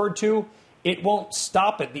referred to. It won't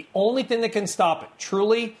stop it. The only thing that can stop it,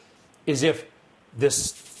 truly, is if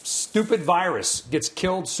this stupid virus gets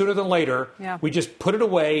killed sooner than later. Yeah. We just put it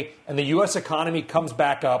away, and the U.S. economy comes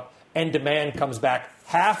back up, and demand comes back.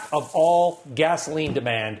 Half of all gasoline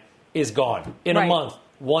demand is gone in a month.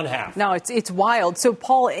 One half. No, it's wild. So,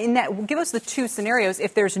 Paul, in that, give us the two scenarios.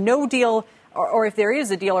 If there's no deal, or if there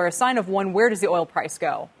is a deal or a sign of one, where does the oil price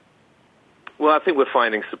go? Well, I think we're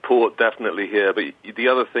finding support definitely here. But the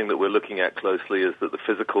other thing that we're looking at closely is that the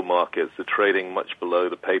physical markets are trading much below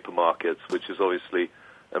the paper markets, which is obviously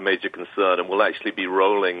a major concern. And we'll actually be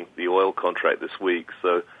rolling the oil contract this week.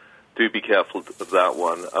 So do be careful of that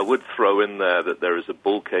one. I would throw in there that there is a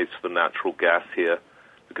bull case for natural gas here,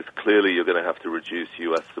 because clearly you're going to have to reduce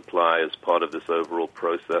U.S. supply as part of this overall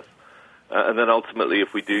process. And then ultimately,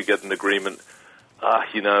 if we do get an agreement,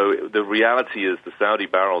 the reality is the Saudi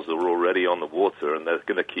barrels are already on the water, and they're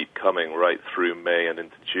going to keep coming right through May and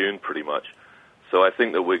into June pretty much. So I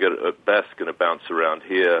think that we're at best going to bounce around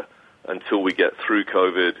here until we get through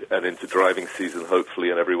COVID and into driving season, hopefully,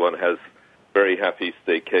 and everyone has very happy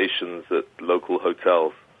staycations at local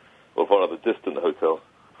hotels, or rather distant hotels.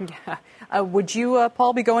 Yeah. Would you,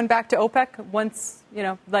 Paul, be going back to OPEC once,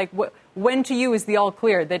 when to you is the all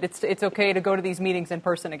clear that it's okay to go to these meetings in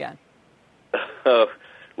person again?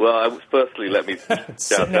 Well, firstly, let me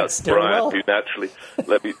shout out to Brian,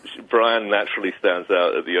 Brian naturally stands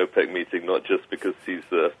out at the OPEC meeting, not just because he's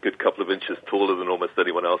a good couple of inches taller than almost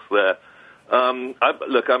anyone else there. I'm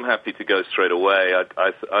happy to go straight away.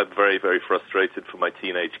 I'm very, very frustrated for my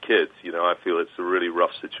teenage kids. I feel it's a really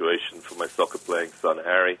rough situation for my soccer-playing son,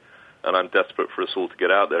 Harry, and I'm desperate for us all to get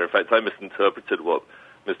out there. In fact, I misinterpreted what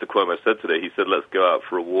Mr. Cuomo said today. He said, let's go out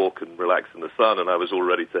for a walk and relax in the sun, and I was all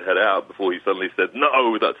ready to head out before he suddenly said,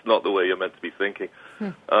 no, that's not the way you're meant to be thinking.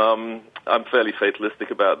 I'm fairly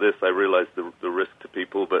fatalistic about this. I realize the risk to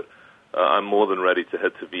people, but I'm more than ready to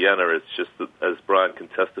head to Vienna. It's just that, as Brian can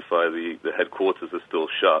testify, the headquarters are still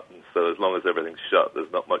shut, and so as long as everything's shut,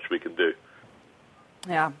 there's not much we can do.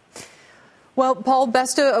 Yeah. Well, Paul,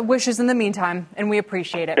 best wishes in the meantime, and we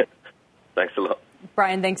appreciate it. Thanks a lot.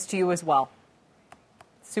 Brian, thanks to you as well.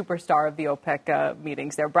 Superstar of the OPEC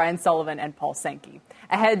meetings there, Brian Sullivan and Paul Sankey.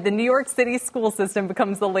 Ahead, the New York City school system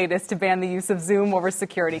becomes the latest to ban the use of Zoom over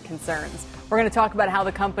security concerns. We're going to talk about how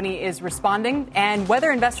the company is responding and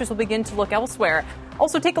whether investors will begin to look elsewhere.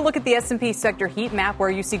 Also, take a look at the S&P sector heat map, where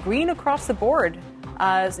you see green across the board.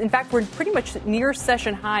 In fact, we're pretty much near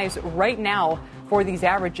session highs right now for these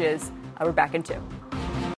averages. We're back in 2.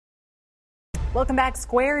 Welcome back.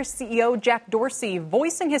 Square CEO Jack Dorsey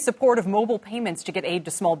voicing his support of mobile payments to get aid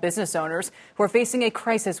to small business owners who are facing a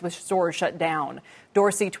crisis with stores shut down.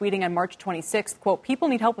 Dorsey tweeting on March 26th, quote, people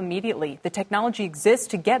need help immediately. The technology exists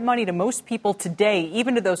to get money to most people today,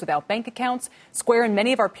 even to those without bank accounts. Square and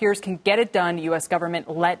many of our peers can get it done. U.S. government,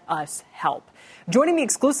 let us help. Joining me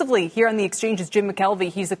exclusively here on The Exchange is Jim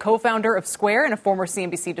McKelvey. He's the co-founder of Square and a former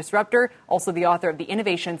CNBC disruptor, also the author of The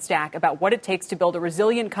Innovation Stack, about what it takes to build a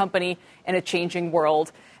resilient company in a changing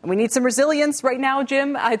world. And we need some resilience right now,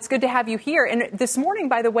 Jim. It's good to have you here. And this morning,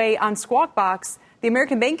 by the way, on Squawk Box, the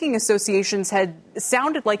American Banking Associations had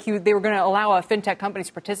sounded like they were going to allow fintech companies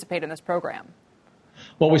to participate in this program.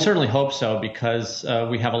 Well, we certainly hope so, because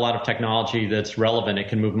we have a lot of technology that's relevant. It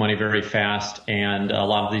can move money very fast, and a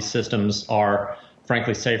lot of these systems are,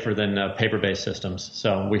 frankly, safer than paper-based systems.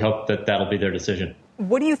 So we hope that that'll be their decision.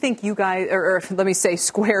 What do you think you guys, or let me say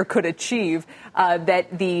Square, could achieve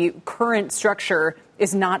that the current structure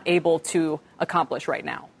is not able to accomplish right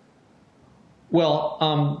now?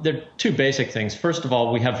 Well, there are two basic things. First of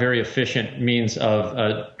all, we have very efficient means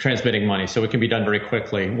of transmitting money, so it can be done very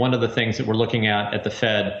quickly. One of the things that we're looking at the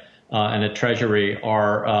Fed and at Treasury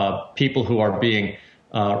are people who are being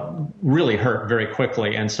really hurt very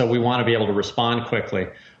quickly, and so we want to be able to respond quickly.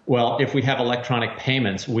 Well, if we have electronic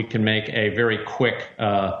payments, we can make a very quick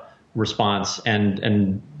response,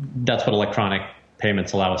 and that's what electronic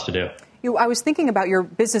payments allow us to do. I was thinking about your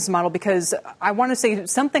business model, because I want to say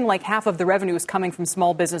something like half of the revenue is coming from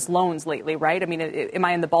small business loans lately, right? I mean, am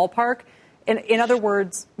I in the ballpark? In other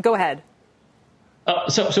words, go ahead.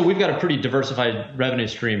 So we've got a pretty diversified revenue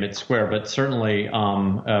stream at Square, but certainly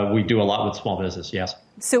we do a lot with small business, yes.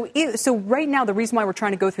 So right now, the reason why we're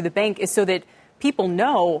trying to go through the bank is so that people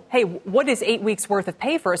know, hey, what is 8 weeks worth of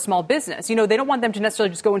pay for a small business? They don't want them to necessarily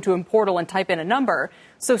just go into a portal and type in a number.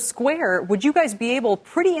 So Square, would you guys be able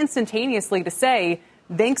pretty instantaneously to say,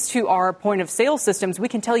 thanks to our point of sale systems, we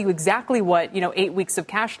can tell you exactly what, 8 weeks of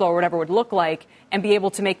cash flow or whatever would look like, and be able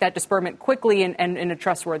to make that disbursement quickly and in a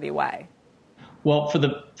trustworthy way? Well, for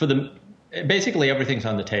the basically everything's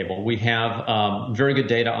on the table. We have very good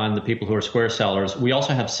data on the people who are Square sellers. We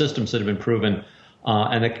also have systems that have been proven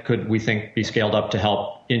and that could, we think, be scaled up to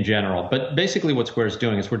help in general. But basically what Square is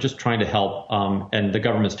doing is we're just trying to help, and the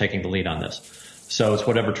government's taking the lead on this. So it's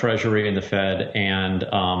whatever Treasury and the Fed and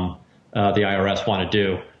the IRS want to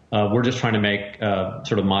do. We're just trying to make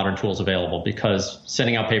sort of modern tools available because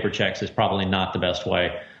sending out paper checks is probably not the best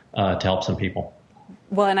way to help some people.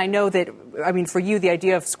 Well, and I know that, I mean, for you, the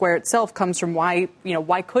idea of Square itself comes from why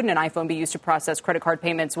couldn't an iPhone be used to process credit card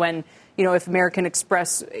payments when, if American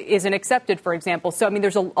Express isn't accepted, for example. So, I mean,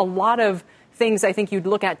 there's a lot of things I think you'd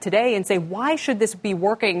look at today and say, why should this be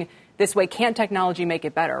working this way? Can't technology make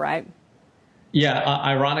it better, right? Yeah,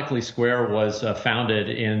 ironically, Square was founded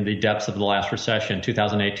in the depths of the last recession,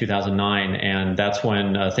 2008, 2009, and that's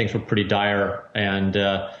when things were pretty dire. And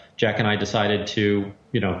Jack and I decided to,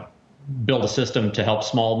 build a system to help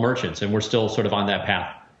small merchants, and we're still sort of on that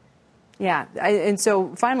path. Yeah, and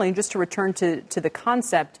so finally, just to return to the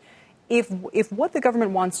concept, if what the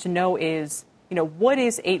government wants to know is, what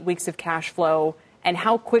is 8 weeks of cash flow and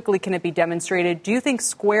how quickly can it be demonstrated, do you think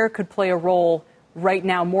Square could play a role right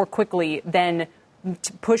now more quickly than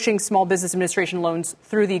pushing Small Business Administration loans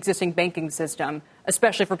through the existing banking system,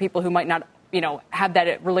 especially for people who might not, have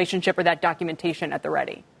that relationship or that documentation at the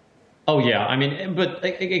ready? Oh, yeah. I mean, but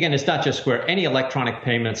again, it's not just Square. Any electronic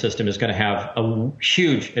payment system is going to have a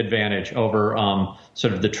huge advantage over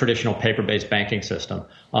sort of the traditional paper-based banking system.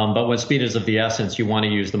 But when speed is of the essence, you want to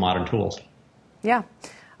use the modern tools. Yeah.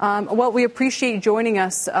 Well, we appreciate you joining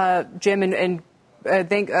us, Jim, and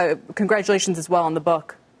congratulations as well on the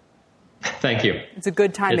book. Thank you. It's a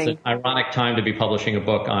good timing. It's an ironic time to be publishing a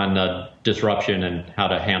book on disruption and how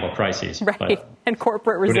to handle crises. Right. But and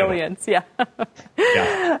corporate resilience. Yeah.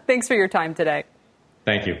 Yeah. Thanks for your time today.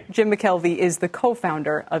 Thank you. Jim McKelvey is the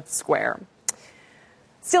co-founder of Square.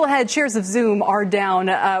 Still ahead, shares of Zoom are down.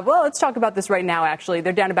 Well, let's talk about this right now, actually.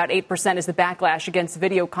 They're down about 8% as the backlash against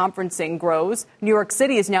video conferencing grows. New York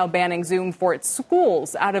City is now banning Zoom for its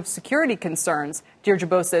schools out of security concerns. Deirdre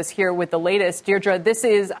Bosa is here with the latest. Deirdre, this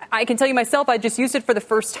is, I can tell you myself, I just used it for the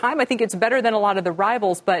first time. I think it's better than a lot of the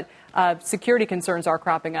rivals, but security concerns are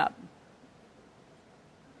cropping up.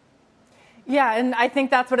 Yeah, and I think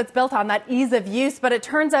that's what it's built on, that ease of use. But it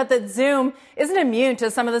turns out that Zoom isn't immune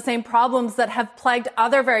to some of the same problems that have plagued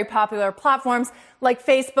other very popular platforms like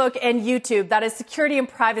Facebook and YouTube. That is security and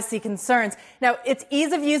privacy concerns. Now, it's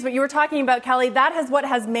ease of use, what you were talking about, Kelly, that is what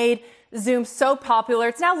has made Zoom so popular.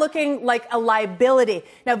 It's now looking like a liability.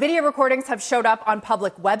 Now, video recordings have showed up on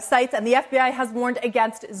public websites, and the FBI has warned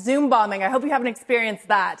against Zoom bombing. I hope you haven't experienced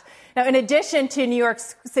that. Now, in addition to New York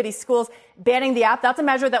City schools banning the app, that's a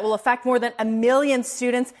measure that will affect more than 1 million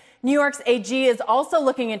students. New York's AG is also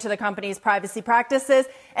looking into the company's privacy practices,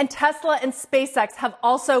 and Tesla and SpaceX have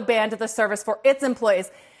also banned the service for its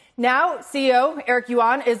employees. Now, CEO Eric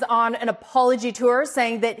Yuan is on an apology tour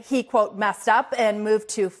saying that he, quote, messed up and moved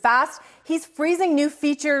too fast. He's freezing new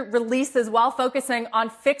feature releases while focusing on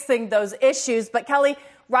fixing those issues. But, Kelly,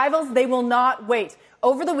 rivals, they will not wait.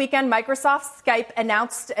 Over the weekend, Microsoft Skype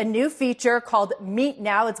announced a new feature called Meet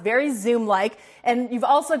Now. It's very Zoom-like. And you've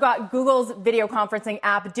also got Google's video conferencing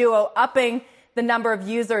app Duo upping the number of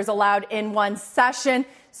users allowed in one session.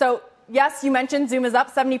 So, yes, you mentioned Zoom is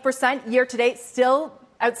up 70% year to date, still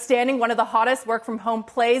outstanding, one of the hottest work-from-home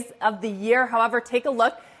plays of the year. However, take a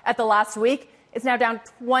look at the last week. It's now down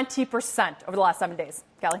 20% over the last 7 days.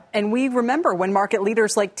 Kelly? And we remember when market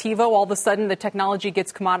leaders like TiVo, all of a sudden the technology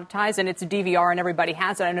gets commoditized and it's a DVR and everybody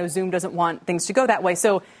has it. I know Zoom doesn't want things to go that way.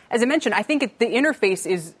 So, as I mentioned, I think the interface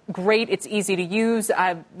is great. It's easy to use.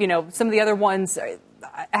 Some of the other ones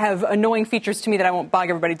have annoying features to me that I won't bog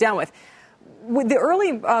everybody down with. With the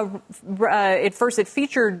early, at first, it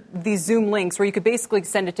featured these Zoom links where you could basically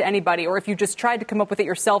send it to anybody, or if you just tried to come up with it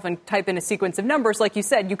yourself and type in a sequence of numbers, like you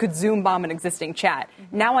said, you could Zoom bomb an existing chat.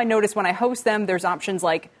 Mm-hmm. Now I notice when I host them, there's options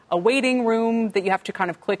like a waiting room that you have to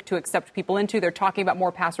kind of click to accept people into. They're talking about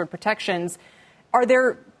more password protections. Are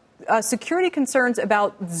there security concerns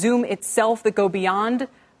about Zoom itself that go beyond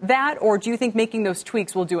that, or do you think making those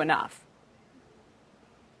tweaks will do enough?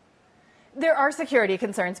 There are security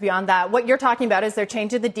concerns beyond that. What you're talking about is they're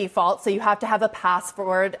changing the default, so you have to have a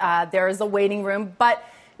password. There is a waiting room. But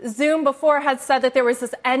Zoom before had said that there was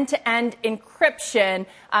this end-to-end encryption,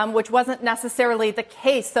 which wasn't necessarily the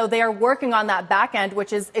case. So they are working on that back end,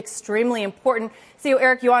 which is extremely important. CEO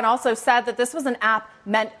Eric Yuan also said that this was an app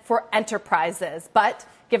meant for enterprises. But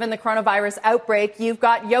given the coronavirus outbreak, you've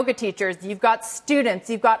got yoga teachers, you've got students,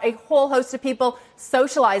 you've got a whole host of people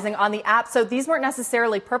socializing on the app. So these weren't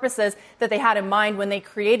necessarily purposes that they had in mind when they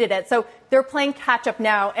created it. So they're playing catch up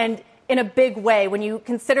now. And in a big way when you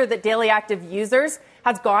consider that daily active users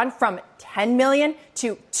has gone from 10 million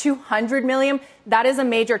to 200 million. That is a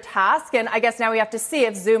major task, and I guess now we have to see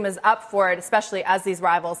if Zoom is up for it, especially as these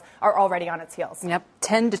rivals are already on its heels. Yep,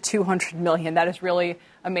 10 to 200 million. That is really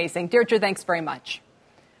amazing. Deirdre, thanks very much.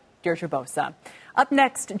 Deirdre Bosa. Up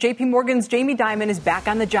next, JP Morgan's Jamie Dimon is back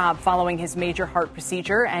on the job following his major heart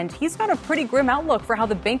procedure, and he's got a pretty grim outlook for how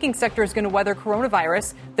the banking sector is going to weather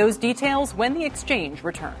coronavirus. Those details when the exchange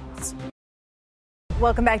returns.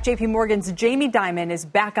 Welcome back. JP Morgan's Jamie Dimon is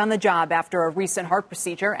back on the job after a recent heart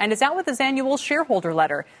procedure and is out with his annual shareholder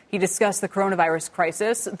letter. He discussed the coronavirus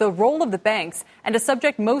crisis, the role of the banks, and a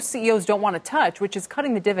subject most CEOs don't want to touch, which is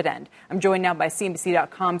cutting the dividend. I'm joined now by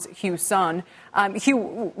CNBC.com's Hugh Sun.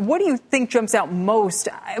 Hugh, what do you think jumps out most?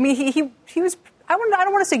 I mean, he was, I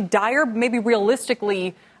don't want to say dire, but maybe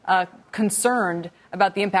realistically concerned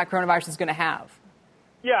about the impact coronavirus is going to have.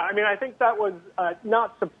 Yeah, I mean, I think that was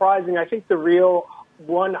not surprising. I think the real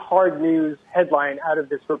one hard news headline out of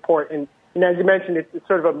this report, and as you mentioned, it's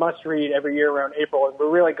sort of a must-read every year around April, and we're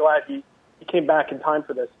really glad he came back in time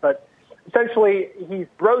for this. But essentially, he's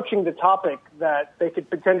broaching the topic that they could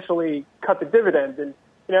potentially cut the dividend. And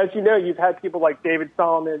as you know, you've had people like David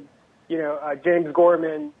Solomon, James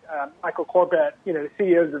Gorman, Michael Corbett, the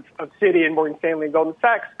CEOs of Citi and Morgan Stanley and Goldman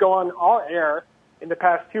Sachs go on all air in the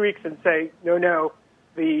past 2 weeks and say, no,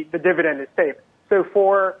 the dividend is safe. So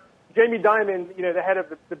for Jamie Dimon, the head of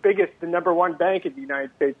the number one bank in the United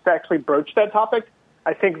States, to actually broach that topic,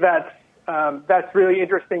 I think that's really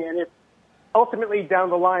interesting. And it's ultimately down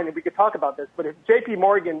the line, and we could talk about this, but if JP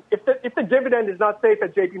Morgan, if the dividend is not safe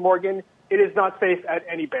at JP Morgan, it is not safe at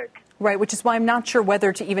any bank. Right, which is why I'm not sure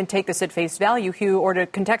whether to even take this at face value, Hugh, or to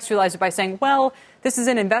contextualize it by saying, well, this is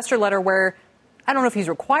an investor letter where I don't know if he's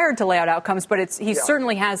required to lay out outcomes, but he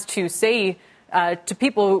certainly has to say to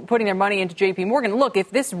people putting their money into JP Morgan, look, if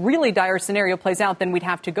this really dire scenario plays out, then we'd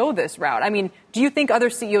have to go this route. I mean, do you think other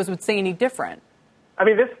CEOs would say any different? I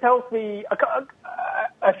mean, this tells me,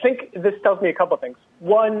 I think this tells me a couple of things.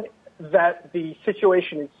 One, that the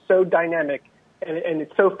situation is so dynamic and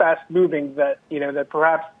it's so fast moving that, that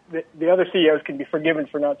perhaps the other CEOs can be forgiven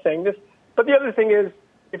for not saying this. But the other thing is,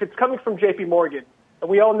 if it's coming from JP Morgan, and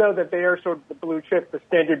we all know that they are sort of the blue chip, the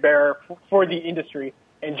standard bearer for the industry,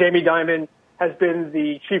 and Jamie Dimon has been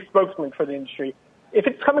the chief spokesman for the industry. If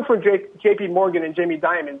it's coming from JP Morgan and Jamie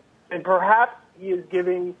Dimon, then perhaps he is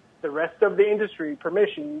giving the rest of the industry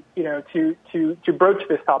permission, to broach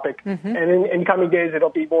this topic. Mm-hmm. And in coming days,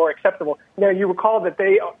 it'll be more acceptable. Now, you recall that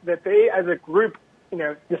they as a group,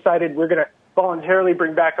 decided we're going to voluntarily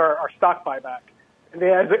bring back our stock buyback. And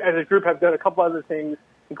they, as a group, have done a couple other things,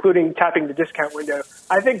 including tapping the discount window.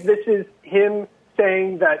 I think this is him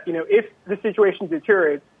saying that, if the situation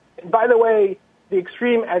deteriorates, and by the way, the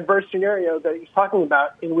extreme adverse scenario that he's talking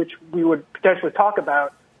about, in which we would potentially talk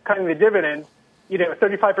about cutting the dividend,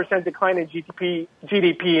 35% decline in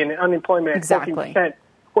GDP and unemployment at 14%,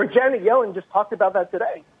 where Janet Yellen just talked about that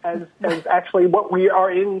today as actually what we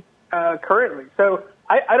are in currently. So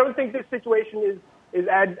I don't think this situation is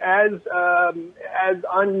as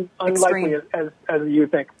unlikely as you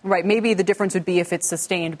think. Right. Maybe the difference would be if it's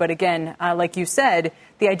sustained. But again, like you said,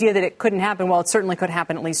 the idea that it couldn't happen, well, it certainly could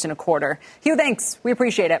happen at least in a quarter. Hugh, thanks. We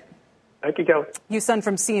appreciate it. Thank you, Kelly. Hugh Sun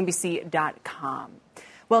from CNBC.com.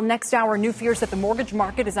 Well, next hour, new fears that the mortgage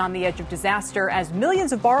market is on the edge of disaster as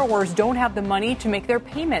millions of borrowers don't have the money to make their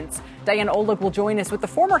payments. Diana Oleg will join us with the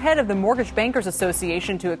former head of the Mortgage Bankers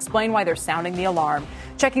Association to explain why they're sounding the alarm.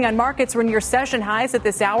 Checking on markets, we're near session highs at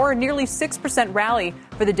this hour, nearly 6% rally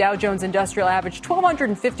for the Dow Jones Industrial Average,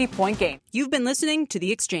 1,250-point gain. You've been listening to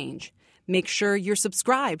The Exchange. Make sure you're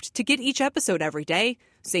subscribed to get each episode every day,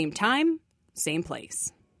 same time, same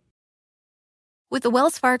place. With the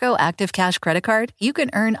Wells Fargo Active Cash Credit Card, you can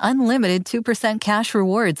earn unlimited 2% cash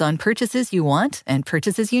rewards on purchases you want and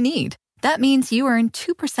purchases you need. That means you earn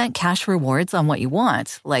 2% cash rewards on what you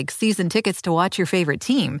want, like season tickets to watch your favorite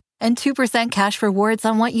team, and 2% cash rewards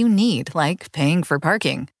on what you need, like paying for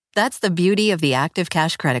parking. That's the beauty of the Active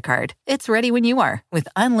Cash Credit Card. It's ready when you are, with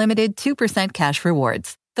unlimited 2% cash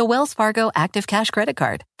rewards. The Wells Fargo Active Cash Credit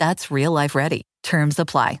Card. That's real life ready. Terms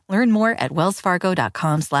apply. Learn more at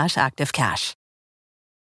wellsfargo.com/activecash.